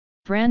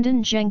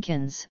Brandon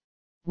Jenkins,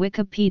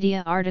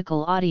 Wikipedia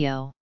article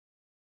audio.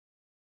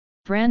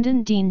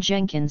 Brandon Dean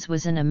Jenkins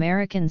was an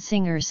American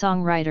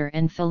singer-songwriter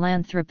and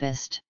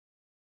philanthropist.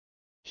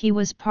 He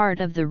was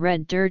part of the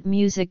red dirt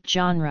music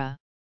genre.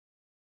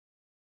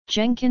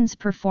 Jenkins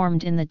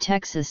performed in the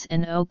Texas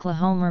and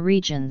Oklahoma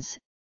regions,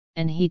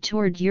 and he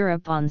toured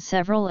Europe on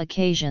several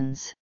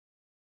occasions.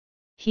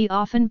 He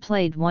often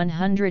played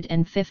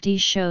 150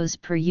 shows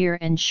per year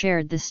and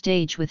shared the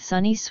stage with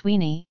Sonny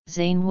Sweeney,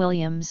 Zane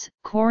Williams,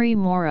 Corey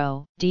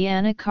Morrow,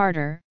 Deanna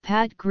Carter,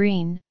 Pat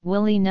Green,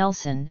 Willie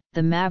Nelson,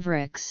 the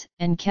Mavericks,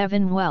 and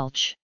Kevin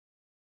Welch.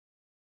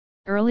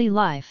 Early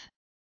life.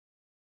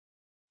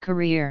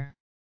 Career.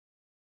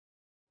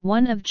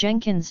 One of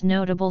Jenkins'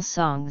 notable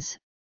songs,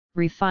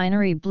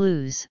 Refinery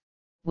Blues,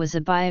 was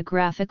a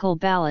biographical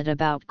ballad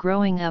about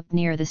growing up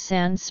near the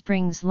Sand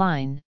Springs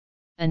Line,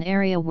 an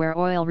area where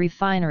oil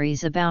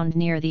refineries abound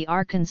near the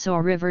Arkansas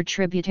River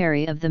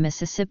tributary of the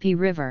Mississippi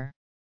River.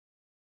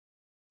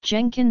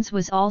 Jenkins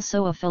was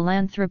also a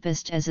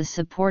philanthropist as a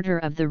supporter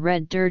of the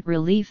Red Dirt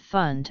Relief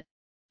Fund,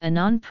 a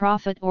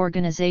non-profit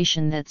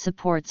organization that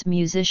supports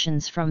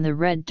musicians from the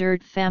Red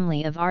Dirt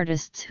family of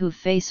artists who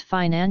face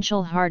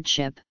financial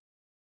hardship.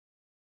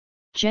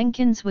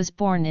 Jenkins was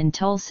born in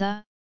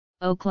Tulsa,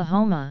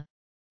 Oklahoma,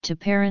 to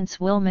parents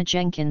Wilma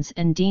Jenkins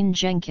and Dean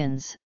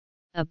Jenkins,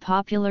 a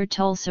popular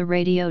Tulsa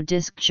radio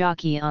disc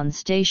jockey on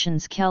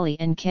stations Kelly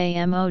and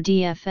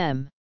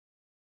KMOD-FM.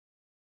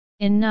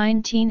 In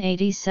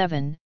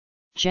 1987,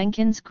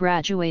 Jenkins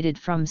graduated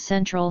from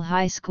Central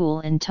High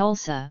School in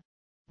Tulsa,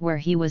 where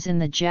he was in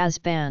the jazz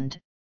band,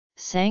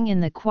 sang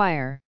in the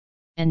choir,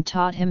 and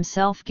taught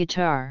himself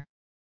guitar.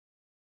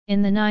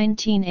 In the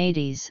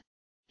 1980s,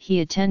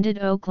 he attended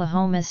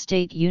Oklahoma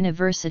State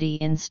University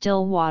in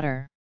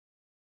Stillwater.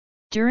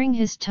 During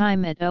his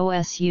time at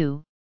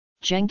OSU,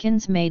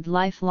 Jenkins made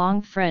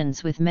lifelong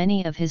friends with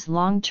many of his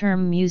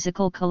long-term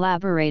musical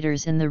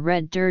collaborators in the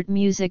Red Dirt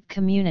music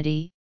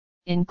community,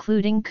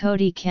 including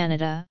Cody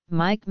Canada,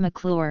 Mike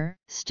McClure,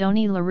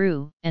 Stoney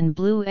LaRue, and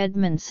Blue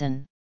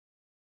Edmondson.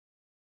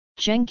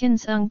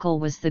 Jenkins'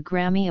 uncle was the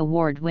Grammy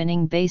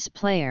Award-winning bass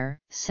player,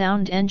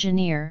 sound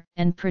engineer,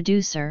 and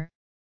producer,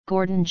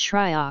 Gordon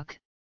Shryock,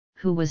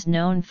 who was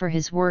known for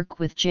his work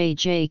with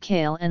J.J.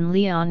 Cale and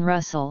Leon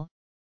Russell,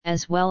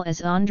 as well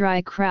as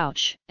Andre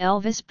Crouch,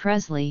 Elvis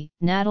Presley,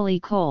 Natalie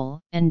Cole,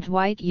 and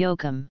Dwight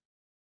Yoakam.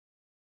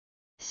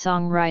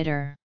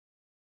 Songwriter.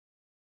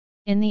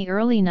 In the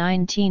early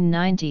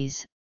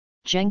 1990s,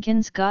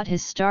 Jenkins got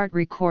his start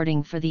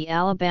recording for the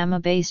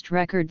Alabama-based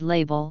record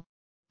label,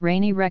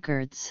 Rainy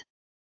Records.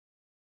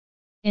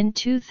 In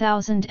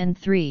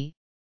 2003,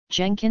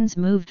 Jenkins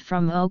moved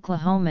from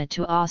Oklahoma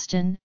to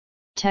Austin,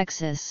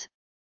 Texas,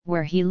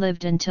 where he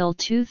lived until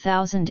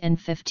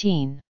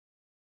 2015.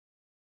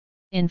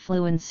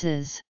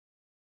 Influences.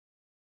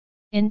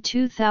 In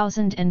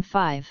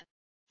 2005,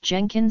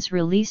 Jenkins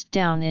released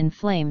Down in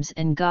Flames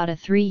and got a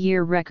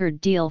 3-year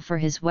record deal for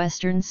his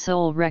Western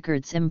Soul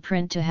Records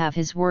imprint to have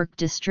his work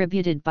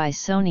distributed by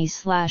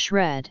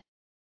Sony/Red.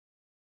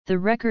 The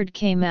record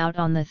came out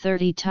on the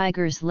 30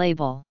 Tigers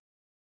label.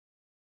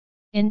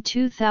 In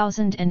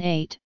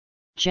 2008,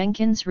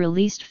 Jenkins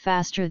released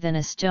Faster Than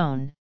a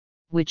Stone,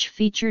 which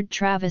featured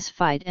Travis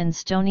Fight and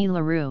Stoney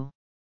LaRue.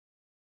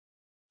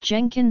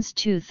 Jenkins'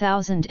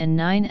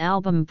 2009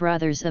 album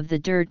Brothers of the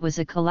Dirt was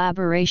a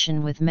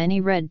collaboration with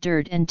many Red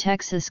Dirt and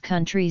Texas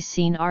country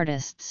scene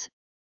artists,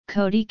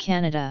 Cody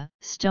Canada,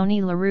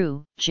 Stoney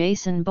LaRue,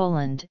 Jason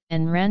Boland,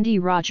 and Randy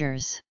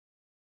Rogers.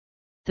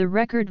 The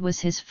record was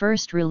his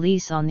first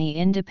release on the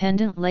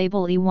independent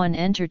label E1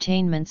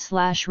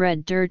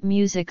 Entertainment/Red Dirt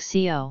Music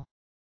Co.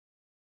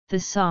 The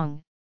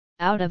song,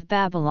 Out of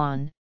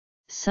Babylon,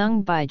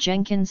 sung by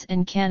Jenkins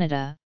and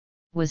Canada,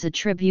 was a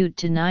tribute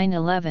to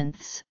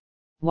 9/11,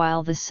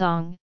 while the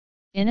song,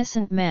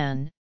 Innocent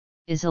Man,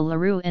 is a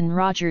LaRue and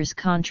Rogers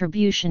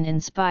contribution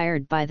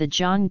inspired by the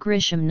John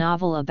Grisham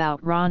novel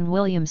about Ron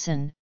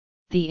Williamson,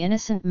 The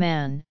Innocent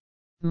Man,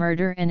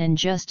 Murder and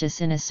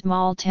Injustice in a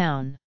Small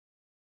Town.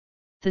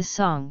 The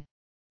song,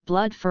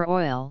 Blood for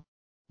Oil,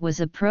 was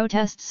a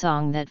protest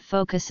song that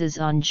focuses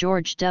on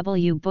George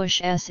W.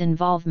 Bush's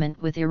involvement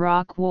with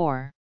Iraq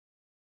War.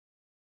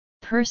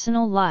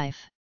 Personal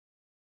life.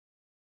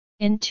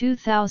 In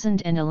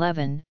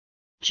 2011,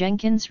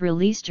 Jenkins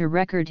released a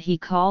record he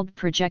called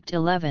Project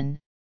 11,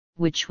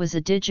 which was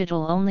a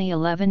digital-only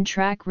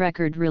 11-track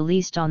record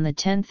released on the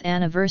 10th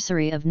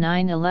anniversary of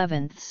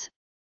 9/11,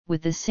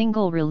 with the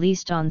single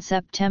released on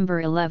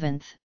September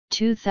 11,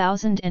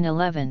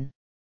 2011.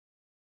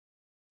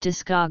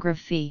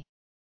 Discography.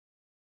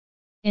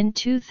 In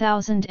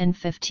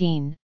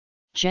 2015,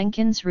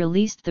 Jenkins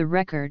released the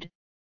record,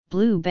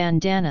 Blue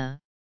Bandana,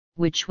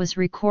 which was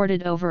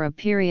recorded over a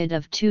period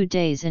of 2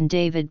 days in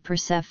David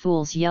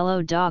Persefool's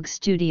Yellow Dog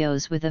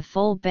Studios with a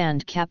full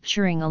band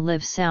capturing a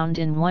live sound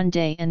in 1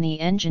 day and the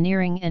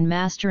engineering and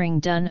mastering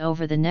done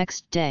over the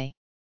next day.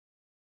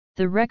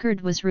 The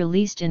record was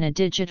released in a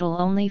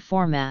digital-only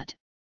format,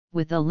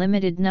 with a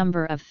limited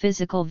number of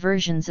physical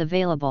versions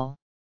available.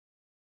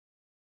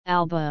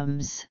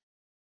 Albums.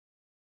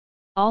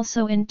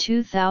 Also in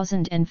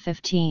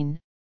 2015,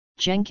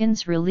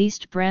 Jenkins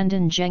released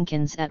Brandon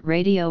Jenkins at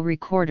Radio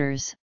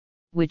Recorders,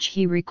 which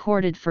he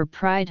recorded for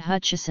Pride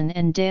Hutchison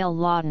and Dale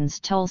Lawton's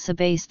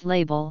Tulsa-based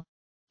label,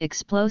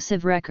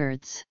 Explosive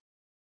Records.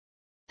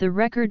 The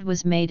record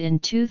was made in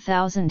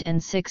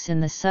 2006 in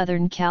the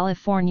Southern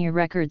California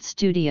record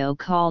studio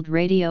called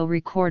Radio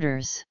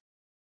Recorders.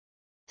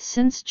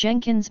 Since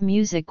Jenkins'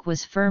 music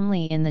was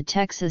firmly in the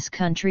Texas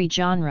country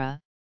genre,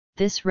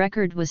 this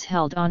record was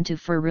held onto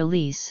for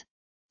release,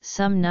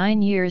 some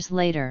 9 years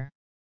later.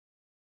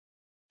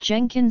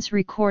 Jenkins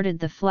recorded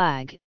The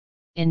Flag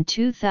in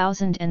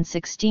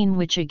 2016,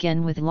 which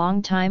again with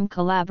longtime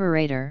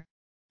collaborator,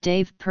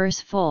 Dave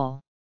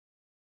Pursfull.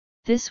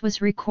 This was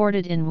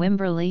recorded in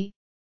Wimberley,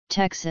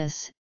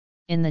 Texas,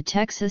 in the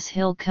Texas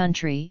Hill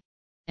Country,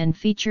 and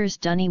features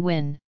Dunny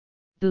Wynn,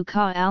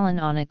 Buka Allen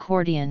on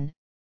accordion,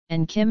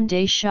 and Kim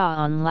Day Shaw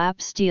on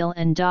lap steel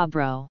and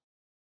dobro.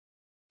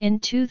 In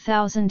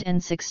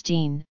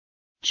 2016,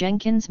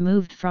 Jenkins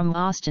moved from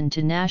Austin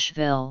to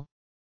Nashville,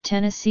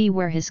 Tennessee,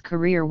 where his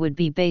career would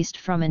be based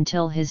from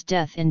until his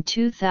death in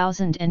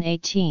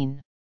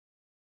 2018.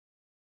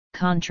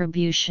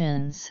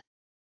 Contributions.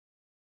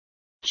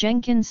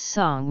 Jenkins'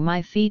 song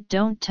My Feet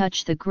Don't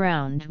Touch the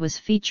Ground was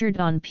featured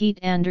on Pete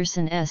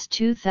Anderson's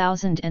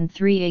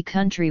 2003 A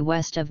Country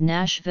West of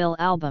Nashville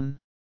album.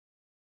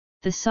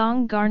 The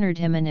song garnered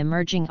him an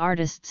Emerging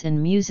Artists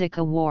in Music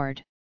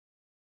award.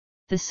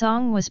 The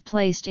song was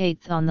placed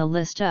 8th on the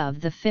list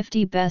of the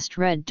 50 Best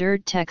Red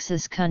Dirt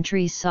Texas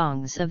Country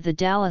Songs of the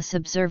Dallas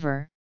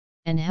Observer,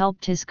 and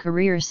helped his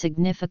career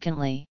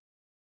significantly.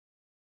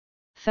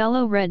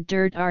 Fellow Red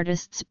Dirt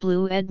artists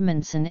Blue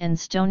Edmondson and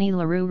Stoney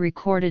LaRue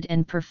recorded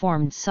and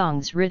performed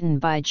songs written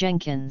by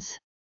Jenkins.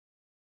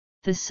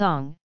 The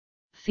song,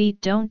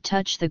 Feet Don't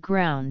Touch the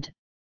Ground,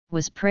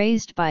 was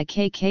praised by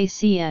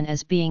KKCN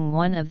as being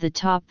one of the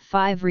top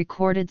 5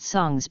 recorded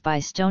songs by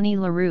Stoney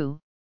LaRue,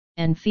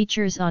 and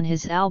features on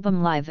his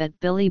album Live at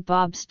Billy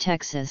Bob's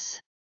Texas.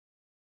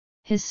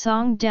 His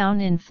song Down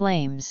in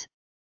Flames,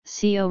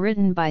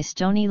 written by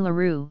Stoney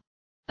LaRue,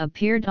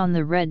 appeared on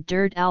the Red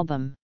Dirt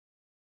album.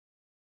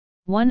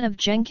 One of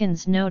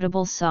Jenkins'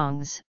 notable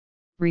songs,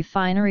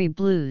 Refinery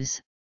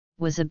Blues,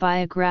 was a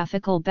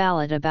biographical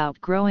ballad about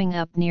growing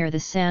up near the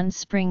Sand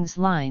Springs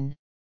Line,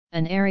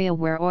 an area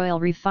where oil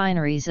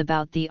refineries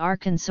about the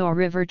Arkansas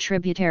River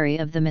tributary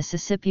of the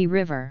Mississippi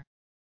River.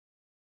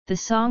 The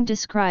song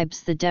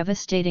describes the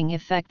devastating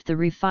effect the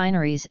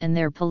refineries and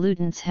their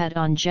pollutants had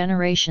on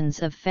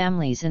generations of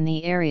families in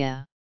the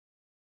area.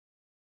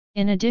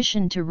 In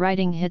addition to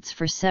writing hits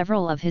for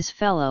several of his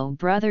fellow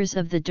brothers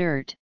of the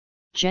dirt,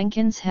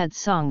 Jenkins had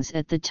songs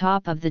at the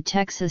top of the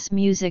Texas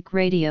music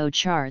radio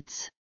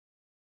charts.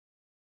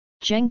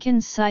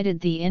 Jenkins cited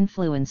the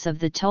influence of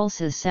the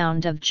Tulsa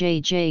sound of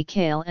J.J.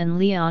 Cale and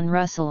Leon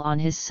Russell on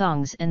his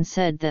songs and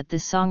said that the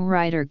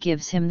songwriter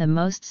gives him the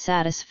most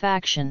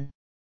satisfaction.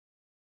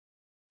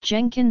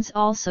 Jenkins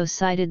also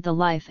cited the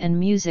life and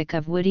music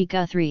of Woody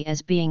Guthrie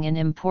as being an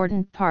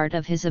important part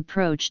of his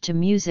approach to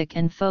music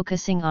and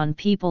focusing on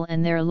people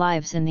and their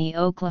lives in the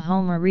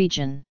Oklahoma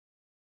region.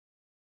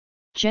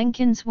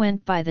 Jenkins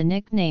went by the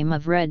nickname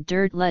of Red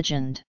Dirt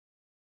Legend.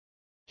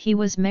 He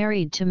was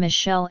married to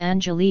Michelle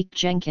Angelique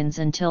Jenkins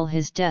until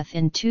his death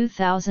in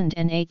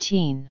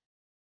 2018.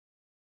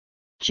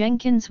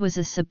 Jenkins was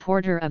a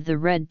supporter of the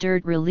Red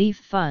Dirt Relief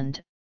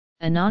Fund,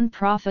 a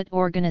non-profit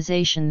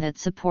organization that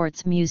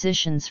supports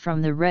musicians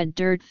from the Red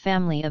Dirt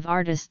family of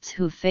artists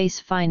who face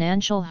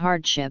financial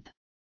hardship.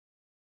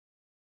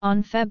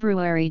 On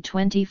February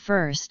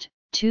 21,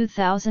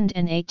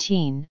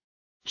 2018,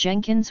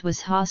 Jenkins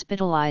was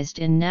hospitalized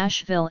in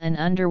Nashville and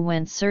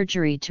underwent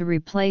surgery to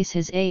replace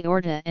his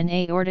aorta and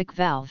aortic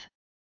valve.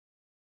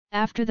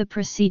 After the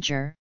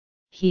procedure,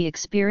 he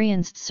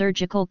experienced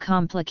surgical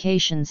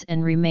complications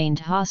and remained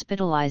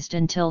hospitalized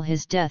until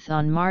his death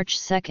on March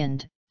 2,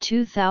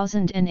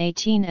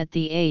 2018 at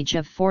the age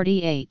of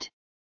 48.